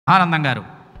ఆనందం గారు.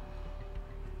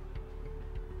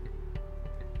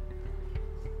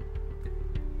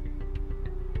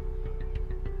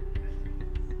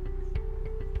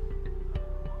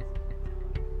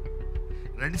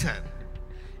 రండి సార్,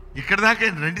 ఇక్కడ దాకా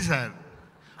రండి సార్,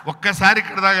 ఒక్కసారి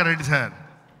ఇక్కడ దాకా రండి సార్.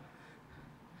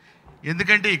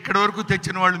 ఎందుకంటే ఇక్కడ వరకు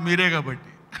తెచ్చిన వాళ్ళు మీరే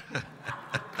కాబట్టి.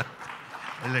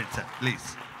 వెళ్ళండి sir, please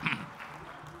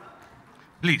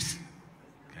please.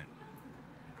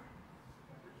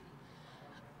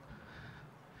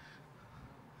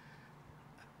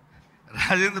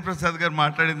 Rajendra Prasad గారు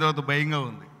మాట్లాడిన తర్వాత భయంగా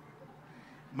ఉంది.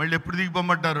 మళ్ళీ ఎప్పుడు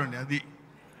దిగిపోమంటారు అండి,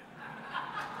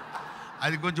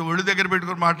 అది కొంచెం ఒళ్ళు దగ్గర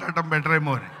పెట్టుకొని మాట్లాడటం బెటర్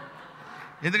ఏమో అని.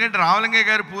 ఎందుకంటే రామలింగయ్య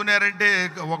గారు పూనారంటే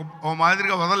ఒక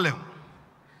మాదిరిగా వదలలేము.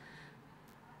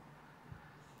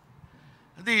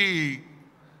 అది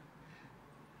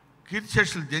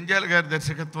కీర్తిశేషులు జంజాల గారి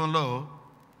దర్శకత్వంలో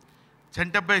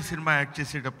చంటబ్బాయి సినిమా యాక్ట్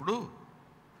చేసేటప్పుడు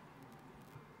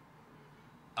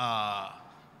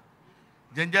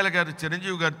జంజాల గారు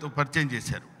చిరంజీవి గారితో పరిచయం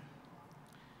చేశారు.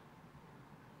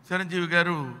 చిరంజీవి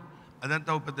గారు అదంతా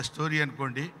ఒక పెద్ద స్టోరీ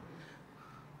అనుకోండి.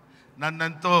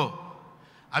 నన్నెంతో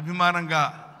అభిమానంగా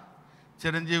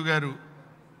చిరంజీవి గారు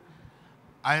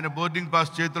ఆయన బోర్డింగ్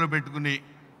పాస్ చేతిలో పెట్టుకుని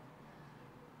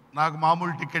నాకు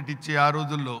మామూలు టికెట్ ఇచ్చి ఆ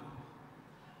రోజుల్లో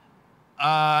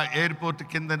ఆ ఎయిర్పోర్ట్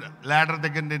కింద ల్యాడర్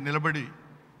దగ్గర నేను నిలబడి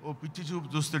ఓ పిచ్చి చూపు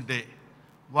చూస్తుంటే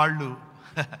వాళ్ళు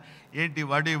ఏంటి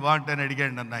వాడి వాంట్ అని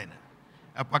అడిగాడు నన్ను. ఆయన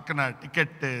ఆ పక్కన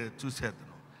టికెట్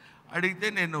చూసేతను అడిగితే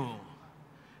నేను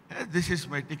this is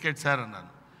my ticket sir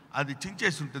అన్నాను. అది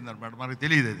చించేసి ఉంటుంది అనమాట, మనకు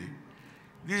తెలియదు అది.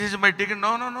 This is my ticket.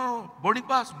 No no no boarding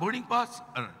pass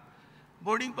అన్నాడు.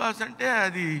 బోర్డింగ్ పాస్ అంటే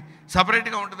అది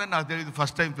సపరేట్గా ఉంటుందని నాకు తెలియదు,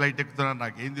 ఫస్ట్ టైం ఫ్లైట్ ఎక్కుతున్నాను,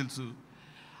 నాకేం తెలుసు.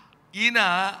 ఈయన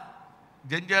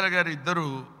జంజాల గారు ఇద్దరు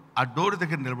ఆ డోర్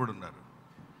దగ్గర నిలబడి ఉన్నారు.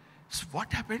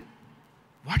 వాట్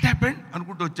హ్యాపెండ్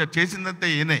అనుకుంటూ వచ్చారు. చేసిందంతా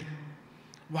ఈయనే.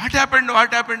 వాట్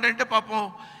హ్యాపెండ్ అంటే పాపం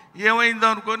ఏమైందో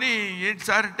అనుకొని ఏంటి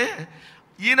సార్ అంటే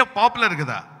ఈయన పాపులర్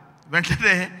కదా,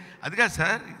 వెంటనే అదిగా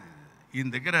సార్ ఈయన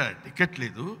దగ్గర టికెట్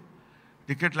లేదు,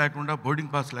 టికెట్ లేకుండా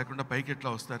బోర్డింగ్ పాస్ లేకుండా పైకి ఎట్లా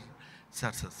వస్తారు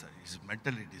సార్ ఈజ్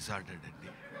మెంటల్లీ డిసార్డర్డ్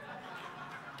అండి.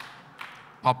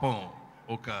 పాపం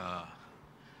ఒక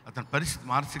అతని పరిస్థితి,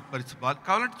 మానసిక పరిస్థితి బాగా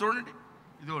కావాలంటే చూడండి,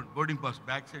 ఇదిగోండి బోర్డింగ్ పాస్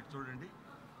బ్యాక్ సైడ్ చూడండి,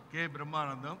 కే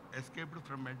Brahmanandam escaped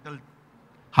from mental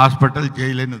hospital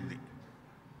jail అని ఉంది.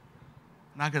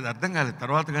 నాకు అది అర్థం కాలేదు,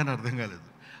 తర్వాత కానీ అర్థం కాలేదు.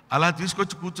 అలా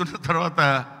తీసుకొచ్చి కూర్చున్న తర్వాత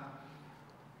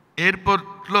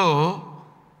ఎయిర్పోర్ట్లో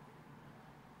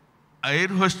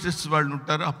ఎయిర్ హోస్టెస్ వాళ్ళు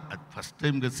ఉంటారు. అది ఫస్ట్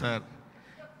టైం కదా సార్,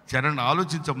 చరణ్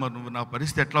ఆలోచించమ్మా నువ్వు నా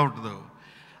పరిస్థితి ఎట్లా ఉంటుందో.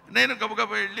 నేను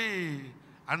గబగబా వెళ్ళి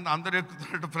అందరూ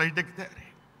ఎక్కుతున్నట్టు ఫ్లైట్ ఎక్కితే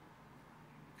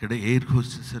ఇక్కడ ఎయిర్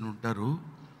హోస్టెస్ అని ఉంటారు,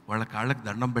 వాళ్ళ కాళ్ళకి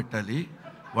దండం పెట్టాలి,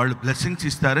 వాళ్ళు బ్లెస్సింగ్స్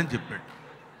ఇస్తారని చెప్పాడు.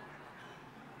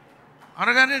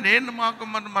 అనగానే నేను మాకు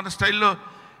మన స్టైల్లో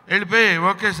వెళ్ళిపోయి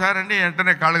ఓకే సార్ అని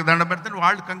వెంటనే కాళ్ళకి దండం పెడతాను.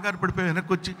 వాళ్ళు కంగారు పడిపోయి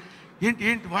వెనక్కి వచ్చి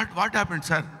ఏంటి వాట్ హ్యాపెండ్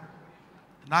సార్,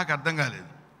 నాకు అర్థం కాలేదు.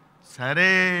 సరే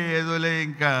ఏదోలే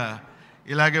ఇంకా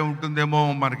ఇలాగే ఉంటుందేమో,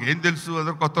 మనకేం తెలుసు,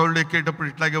 అందరూ కొత్త వాళ్ళు ఎక్కేటప్పుడు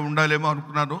ఇట్లాగే ఉండాలేమో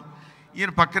అనుకున్నాను.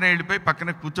 ఈయన పక్కనే వెళ్ళిపోయి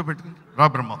పక్కనే కూర్చోబెట్టుకుని రా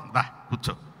బ్రహ్మం దా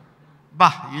కూర్చో.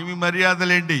 ఏమి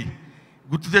మర్యాదలేండి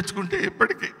గుర్తు తెచ్చుకుంటే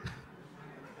ఇప్పటికీ.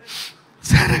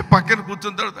 సరే పక్కన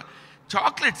కూర్చున్న తర్వాత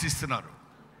చాక్లెట్స్ ఇస్తున్నారు.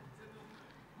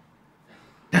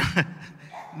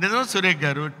 నిజం సురేష్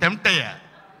గారు టెంప్ట్ అయ్యా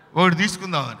ఒకటి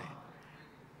తీసుకుందామని.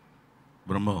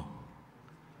 బ్రహ్మో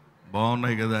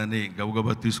బాగున్నాయి కదా అని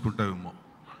గబగబా తీసుకుంటావేమో,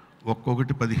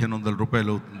 ఒక్కొక్కటి 1500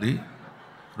 రూపాయలు అవుతుంది,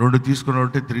 2 తీసుకున్న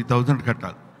ఒకటి 3000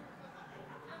 కట్టాలి.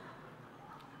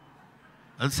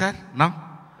 అది సార్ నా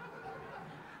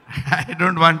ఐ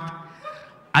డోంట్ వాంట్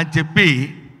అని చెప్పి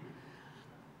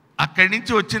అక్కడి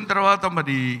నుంచి వచ్చిన తర్వాత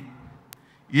మరి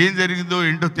ఏం జరిగిందో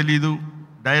ఏంటో తెలీదు.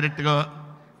 డైరెక్ట్గా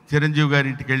చిరంజీవి గారి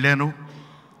ఇంటికి వెళ్ళాను.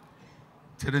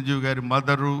 చిరంజీవి గారి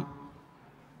మదరు,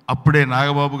 అప్పుడే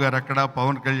నాగబాబు గారు అక్కడ,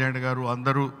 పవన్ కళ్యాణ్ గారు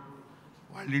అందరూ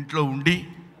వాళ్ళ ఇంట్లో ఉండి,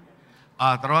 ఆ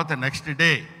తర్వాత నెక్స్ట్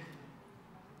డే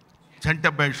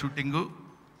చంటబ్బాయి షూటింగు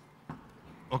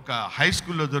ఒక హై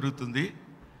స్కూల్లో జరుగుతుంది.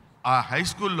 ఆ హై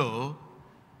స్కూల్లో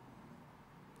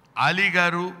ఆలీ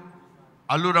గారు,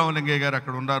 అల్లు రామలింగయ్య గారు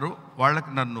అక్కడ ఉన్నారు.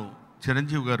 వాళ్ళకి నన్ను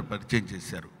చిరంజీవి గారు పరిచయం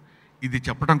చేశారు. ఇది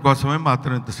చెప్పడం కోసమే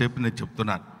మాత్రం ఇంతసేపు నేను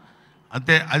చెప్తున్నాను.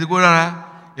 అంతే, అది కూడా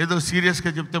ఏదో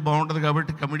సీరియస్గా చెప్తే బాగుంటుంది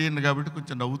కాబట్టి, కమెడియన్ కాబట్టి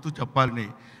కొంచెం నవ్వుతూ చెప్పాలని,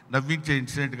 నవ్వించే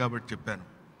ఇన్సిడెంట్ కాబట్టి చెప్పాను.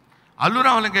 అల్లు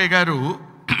రామలింగయ్య గారు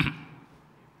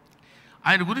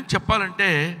ఆయన గురించి చెప్పాలంటే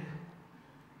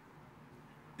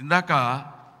ఇందాక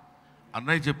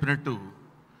అన్నయ్య చెప్పినట్టు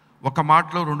ఒక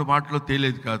మాటలో 2 మాటలో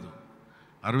తేలేది కాదు.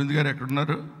 అరవింద్ గారు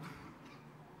ఎక్కడున్నారు?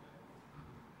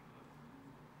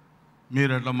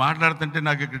 మీరు అట్లా మాట్లాడుతుంటే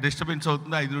నాకు ఇక్కడ డిస్టర్బెన్స్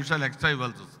అవుతుంది, 5 నిమిషాలు ఎక్స్ట్రా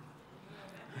ఇవ్వాల్సి వస్తుంది.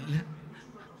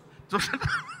 చూడండి,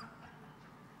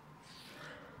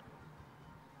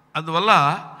 అందువల్ల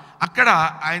అక్కడ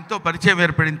ఆయనతో పరిచయం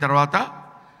ఏర్పడిన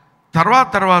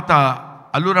తర్వాత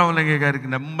అల్లు రామలింగయ్య గారికి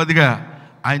నెమ్మదిగా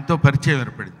ఆయనతో పరిచయం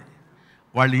ఏర్పడింది.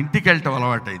 వాళ్ళ ఇంటికి వెళ్ళటం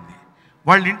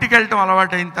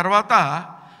అలవాటైన తర్వాత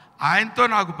ఆయనతో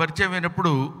నాకు పరిచయం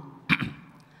అయినప్పుడు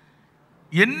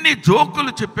ఎన్ని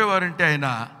జోకులు చెప్పేవారంటే ఆయన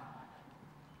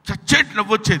చచ్చేటి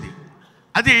నవ్వొచ్చేది.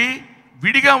 అది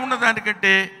విడిగా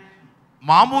ఉన్నదానికంటే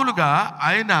మామూలుగా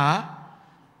ఆయన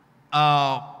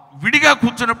విడిగా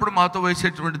కూర్చున్నప్పుడు మాతో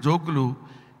వేసేటువంటి జోకులు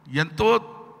ఎంతో,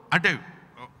 అంటే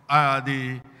అది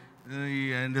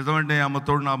నిజమండి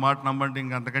అమ్మతోడు నా మాట నమ్మండి,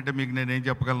 ఇంక అంతకంటే మీకు నేనేం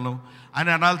చెప్పగలను అని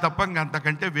అనాలి తప్ప ఇంక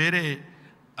అంతకంటే వేరే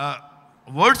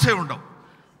వర్డ్సే ఉండవు.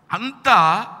 అంత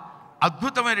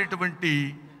అద్భుతమైనటువంటి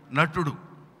నటుడు,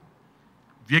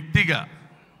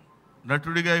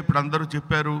 నటుడిగా ఇప్పుడు అందరూ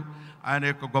చెప్పారు ఆయన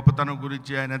యొక్క గొప్పతనం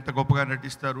గురించి, ఆయన ఎంత గొప్పగా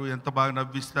నటిస్తారు, ఎంత బాగా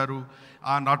నవ్విస్తారు,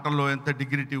 ఆ నాటంలో ఎంత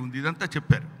డిగ్నిటీ ఉంది, ఇదంతా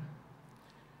చెప్పారు.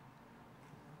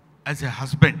 యాజ్ ఎ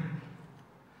హస్బెండ్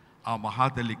ఆ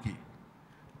మహాతల్లికి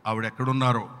ఆవిడ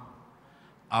ఎక్కడున్నారో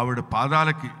ఆవిడ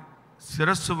పాదాలకి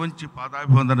శిరస్సు వంచి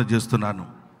పాదాభివందన చేస్తున్నాను.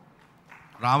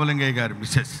 రామలింగయ్య గారి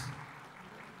మిస్సెస్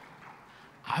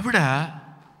ఆవిడ,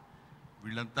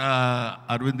 వీళ్ళంతా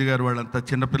అరవింద్ గారు వాళ్ళంతా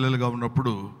చిన్నపిల్లలుగా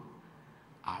ఉన్నప్పుడు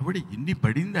ఆవిడ ఎన్ని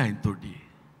పడింది ఆయనతోటి.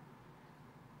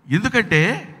 ఎందుకంటే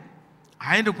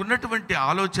ఆయనకున్నటువంటి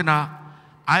ఆలోచన,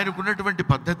 ఆయనకున్నటువంటి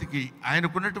పద్ధతికి,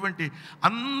 ఆయనకున్నటువంటి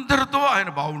అందరితో ఆయన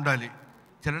బాగుండాలి,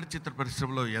 చలనచిత్ర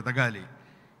పరిశ్రమలో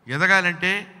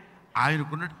ఎదగాలంటే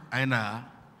ఆయన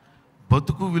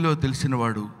బతుకు విలువ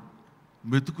తెలిసినవాడు,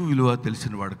 మెతుకు విలువ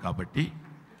తెలిసినవాడు. కాబట్టి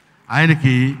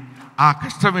ఆయనకి ఆ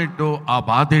కష్టమేంటో, ఆ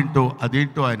బాధ ఏంటో,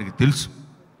 అదేంటో ఆయనకి తెలుసు.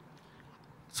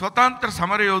 స్వతంత్ర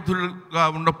సమరయోధులుగా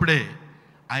ఉన్నప్పుడే,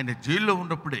 ఆయన జైల్లో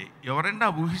ఉన్నప్పుడే ఎవరైనా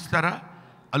ఊహిస్తారా?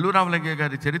 అల్లు రామలింగయ్య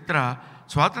గారి చరిత్ర,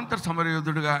 స్వాతంత్ర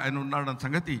సమరయోధుడిగా ఆయన ఉన్నాడన్న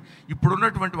సంగతి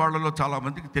ఇప్పుడున్నటువంటి వాళ్ళలో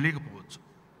చాలామందికి తెలియకపోవచ్చు.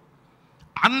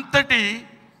 అంతటి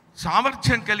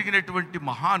సామర్థ్యం కలిగినటువంటి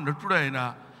మహానటుడు ఆయన,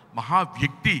 మహా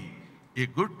వ్యక్తి, ఏ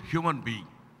గుడ్ హ్యూమన్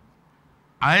బీయింగ్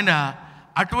ఆయన.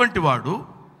 అటువంటి వాడు,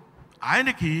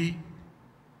 ఆయనకి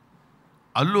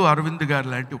అల్లు అరవింద్ గారు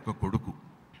లాంటి ఒక కొడుకు.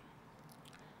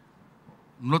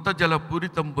 నృతజల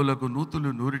పూరితంబులకు నూతులు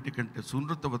నూరిటి కంటే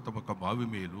సునృతవతమొక బావి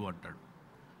మేలు అంటాడు.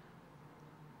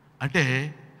 అంటే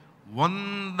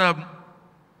 100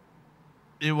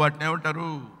 వాటిని ఏమంటారు,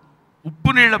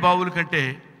 ఉప్పు నీళ్ళ బావుల కంటే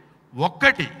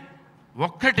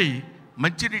ఒక్కటి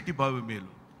మంచినీటి బావి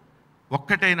మేలు,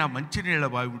 ఒక్కటైనా మంచినీళ్ళ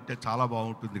బావి ఉంటే చాలా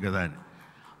బాగుంటుంది కదా అని.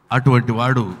 అటువంటి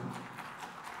వాడు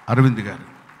అరవింద్ గారు.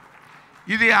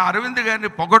 ఇది అరవింద్ గారిని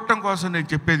పొగట్టడం కోసం నేను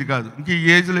చెప్పేది కాదు. ఇంక ఈ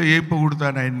ఏజ్లో ఏం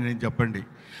పొగుడుతాను ఆయన, నేను చెప్పండి.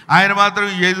 ఆయన మాత్రం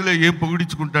ఈ ఏజ్లో ఏం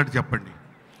పొగిడించుకుంటాడు చెప్పండి.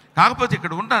 కాకపోతే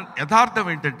ఇక్కడ ఉన్న యథార్థం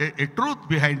ఏంటంటే, ఏ truth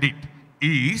behind it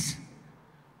is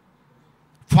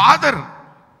father.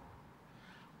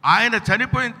 ఆయన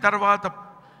చనిపోయిన తర్వాత,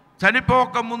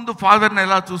 చనిపోక ముందు ఫాదర్ని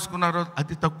ఎలా చూసుకున్నారో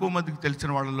అతి తక్కువ మందికి తెలిసిన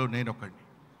వాళ్ళలో నేను ఒకడిని.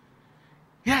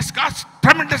 He has got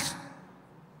tremendous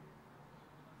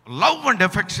love and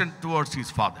affection towards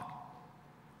his father.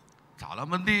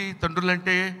 చాలామంది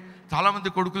తండ్రులంటే చాలామంది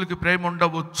కొడుకులకి ప్రేమ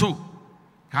ఉండవచ్చు,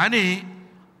 కానీ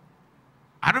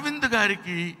అరవింద్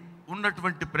గారికి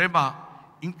ఉన్నటువంటి ప్రేమ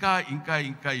ఇంకా ఇంకా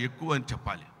ఇంకా ఎక్కువ అని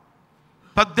చెప్పాలి.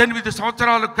 18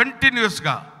 సంవత్సరాలు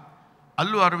కంటిన్యూస్గా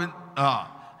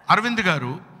అరవింద్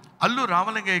గారు అల్లు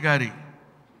రామలింగయ్య గారి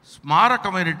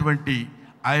స్మారకమైనటువంటి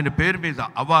ఆయన పేరు మీద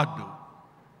అవార్డు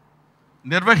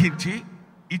నిర్వహించి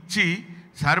ఇచ్చి,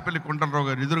 సారిపల్లి కొండలరావు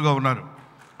గారు ఎదురుగా ఉన్నారు,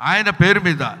 ఆయన పేరు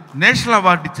మీద నేషనల్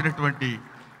అవార్డు ఇచ్చినటువంటి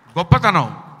గొప్పతనం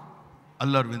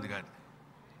అల్లు అరవింద్ గారి.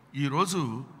 ఈరోజు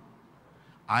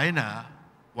ఆయన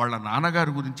వాళ్ళ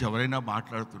నాన్నగారి గురించి ఎవరైనా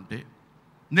మాట్లాడుతుంటే,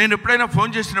 నేను ఎప్పుడైనా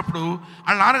ఫోన్ చేసినప్పుడు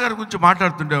వాళ్ళ నాన్నగారి గురించి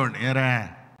మాట్లాడుతుండేవాడిని. ఏరా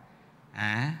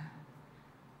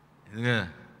ఇదిగా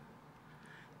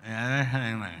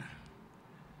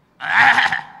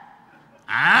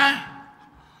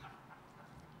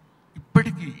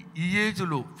ఇప్పటికీ ఈ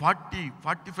ఏజ్లో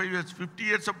 45 ఇయర్స్ 50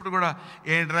 ఇయర్స్ అప్పుడు కూడా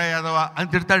ఏంట్రా యాదవా అని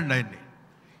తిడతాడండి ఆయన్ని.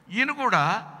 ఈయన కూడా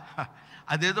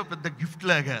అదేదో పెద్ద గిఫ్ట్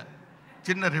లాగా,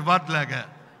 చిన్న రివార్డ్ లాగా,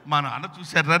 మా నాన్న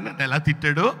చూశారా నన్ను ఎలా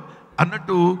తిట్టాడో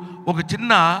అన్నట్టు ఒక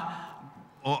చిన్న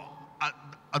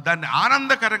దాన్ని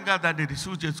ఆనందకరంగా దాన్ని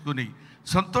రిసీవ్ చేసుకుని,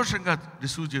 సంతోషంగా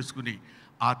రిసీవ్ చేసుకుని,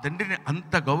 ఆ తండ్రిని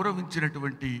అంత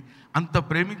గౌరవించినటువంటి, అంత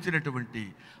ప్రేమించినటువంటి,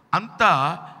 అంత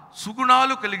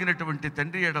సుగుణాలు కలిగినటువంటి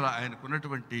తండ్రి ఎడల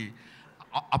ఆయనకున్నటువంటి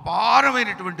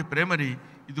అపారమైనటువంటి ప్రేమని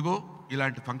ఇదిగో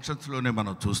ఇలాంటి ఫంక్షన్స్లోనే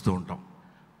మనం చూస్తూ ఉంటాం.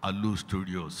 అల్లు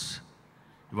స్టూడియోస్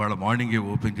ఇవాళ మార్నింగే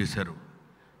ఓపెన్ చేశారు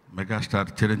మెగాస్టార్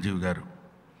చిరంజీవి గారు.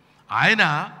 ఆయన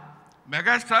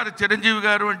మెగాస్టార్ చిరంజీవి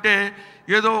గారు అంటే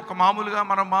ఏదో ఒక మామూలుగా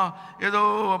మనం ఏదో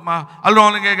అల్లు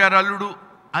రామలింగయ్య గారు అల్లుడు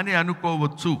అని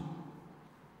అనుకోవచ్చు.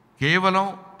 కేవలం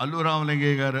అల్లు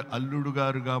రామలింగయ్య గారు అల్లుడు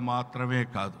గారుగా మాత్రమే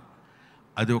కాదు,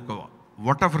 అది ఒక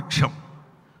వటవృక్షం,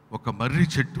 ఒక మర్రి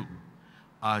చెట్టు.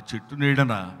 ఆ చెట్టు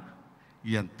నీడన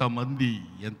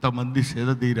ఎంతమంది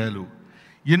సేదతీరాలు,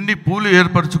 ఎన్ని పూలు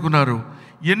ఏర్పరచుకున్నారు,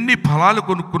 ఎన్ని ఫలాలు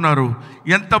కొనుక్కున్నారు,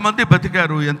 ఎంతమంది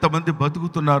బతికారు, ఎంతమంది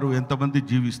బతుకుతున్నారు, ఎంతమంది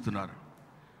జీవిస్తున్నారు.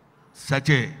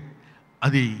 సచే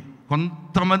అది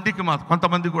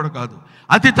కొంతమంది కూడా కాదు,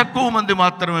 అతి తక్కువ మంది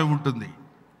మాత్రమే ఉంటుంది.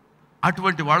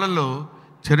 అటువంటి వాళ్ళల్లో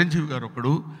చిరంజీవి గారు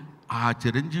ఒకడు. ఆ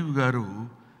చిరంజీవి గారు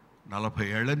 40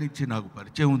 ఏళ్ల నుంచి నాకు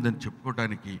పరిచయం ఉందని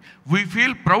చెప్పుకోవడానికి we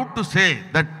feel proud to say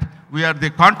that we are the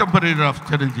contemporary of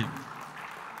Chiranjeevi.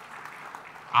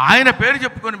 ఆయన పేరు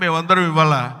చెప్పుకొని మేమందరం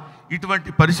ఇవాళ ఇటువంటి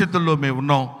పరిస్థితుల్లో మేము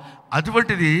ఉన్నాం.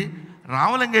 అటువంటిది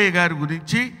రామలింగయ్య గారి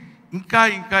గురించి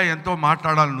ఇంకా ఎంతో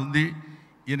మాట్లాడాలని ఉంది.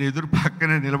 ఈయన ఎదురు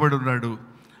పక్కనే నిలబడి ఉన్నాడు.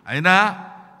 అయినా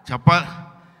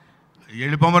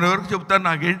వెళ్ళిపోమని వరకు చెప్తాను,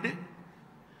 నాకేంటి,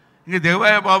 ఇంక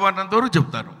దేవాయ బాబు అన్నంత వరకు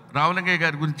చెప్తాను. రామలింగయ్య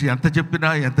గారి గురించి ఎంత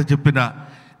చెప్పినా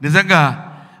నిజంగా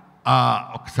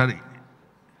ఒకసారి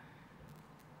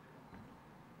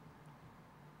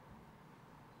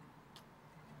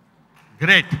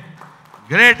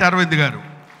గ్రేట్ అరవింద్ గారు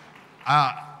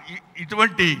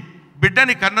ఇటువంటి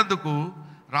బిడ్డని కన్నందుకు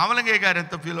రామలింగయ్య గారు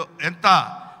ఎంత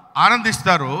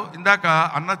ఆనందిస్తారో. ఇందాక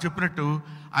అన్న చెప్పినట్టు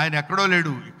ఆయన ఎక్కడో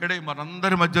లేడు, ఇక్కడే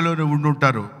మనందరి మధ్యలోనే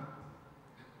ఉండుంటారు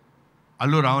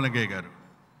అల్లు రామలింగయ్య గారు.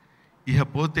 ఇహ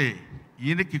పోతే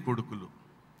ఈయనకి కొడుకులు,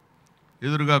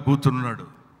 ఎదురుగా కూర్చున్నాడు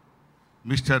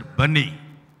మిస్టర్ బన్నీ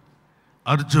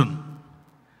అర్జున్.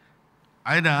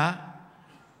 ఆయన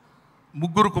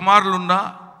 3 కుమారులున్నా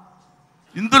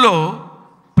ఇందులో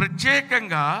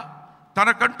ప్రత్యేకంగా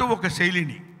తనకంటూ ఒక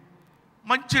శైలిని,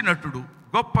 మంచి నటుడు,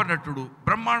 గొప్ప నటుడు,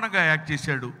 బ్రహ్మాండంగా యాక్ట్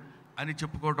చేశాడు అని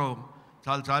చెప్పుకోవడం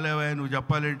చాలేవా నువ్వు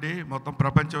చెప్పాలంటే మొత్తం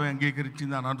ప్రపంచమే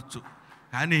అంగీకరించింది అని అనొచ్చు.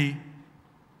 కానీ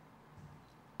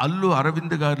అల్లు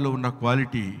అరవింద్ గారిలో ఉన్న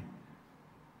క్వాలిటీ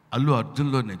అల్లు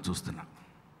అర్జున్లో నేను చూస్తున్నా.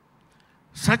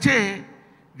 Such a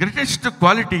greatest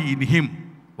quality in him,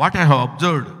 what I have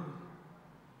observed.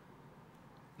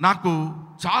 నాకు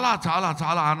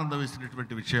చాలా ఆనందం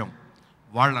వేసినటువంటి విషయం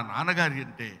వాళ్ళ నాన్నగారి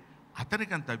అంటే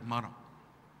అతనికి అంత అభిమానం.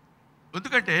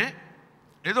 ఎందుకంటే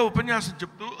ఏదో ఉపన్యాసం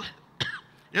చెప్తూ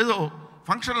ఏదో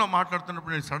ఫంక్షన్లో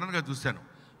మాట్లాడుతున్నప్పుడు నేను సడన్గా చూశాను,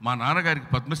 మా నాన్నగారికి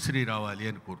పద్మశ్రీ రావాలి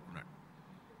అని కోరుకున్నాడు.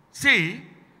 See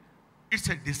it's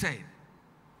a desire,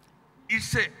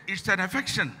 it's an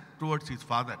affection towards his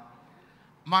father.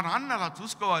 మా నాన్న అలా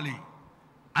చూసుకోవాలి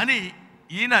అని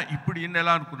ఈయన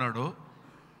ఎలా అనుకున్నాడో,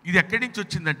 ఇది ఎక్కడి నుంచి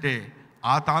వచ్చిందంటే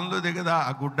ఆ తానులోదే కదా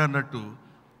ఆ గుడ్డ అన్నట్టు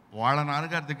వాళ్ళ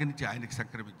నాన్నగారి దగ్గర నుంచి ఆయనకి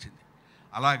సంక్రమించింది.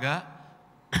 అలాగా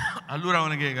అల్లు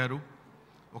రామలింగయ్య గారు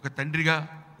ఒక తండ్రిగా,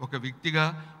 ఒక వ్యక్తిగా,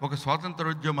 ఒక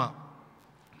స్వాతంత్రోద్యమ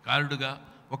కారుడుగా,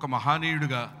 ఒక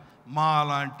మహానీయుడుగా మా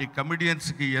లాంటి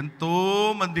కమెడియన్స్కి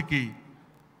ఎంతోమందికి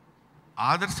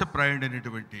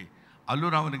ఆదర్శప్రాయుడైనటువంటి అల్లు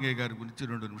రామలింగయ్య గారి గురించి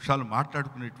 2 నిమిషాలు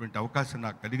మాట్లాడుకునేటువంటి అవకాశం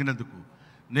నాకు కలిగినందుకు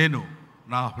నేను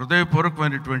నా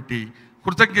హృదయపూర్వకమైనటువంటి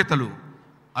కృతజ్ఞతలు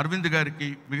అరవింద్ గారికి,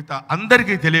 మిగతా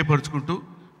అందరికీ తెలియపరుచుకుంటూ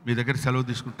మీ దగ్గర సెలవు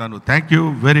తీసుకుంటాను. Thank you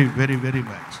very very very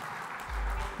much.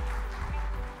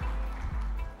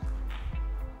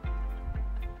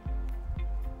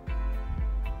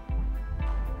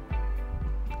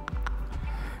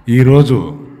 ఈరోజు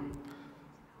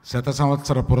 100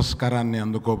 సంవత్సర పురస్కారాన్ని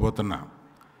అందుకోబోతున్న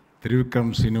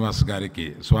త్రివిక్రమ్ శ్రీనివాస్ గారికి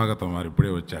స్వాగతం. వారు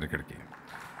ఇప్పుడే వచ్చారు ఇక్కడికి.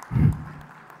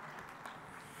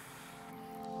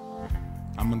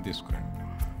 అమ్మని తీసుకురండి.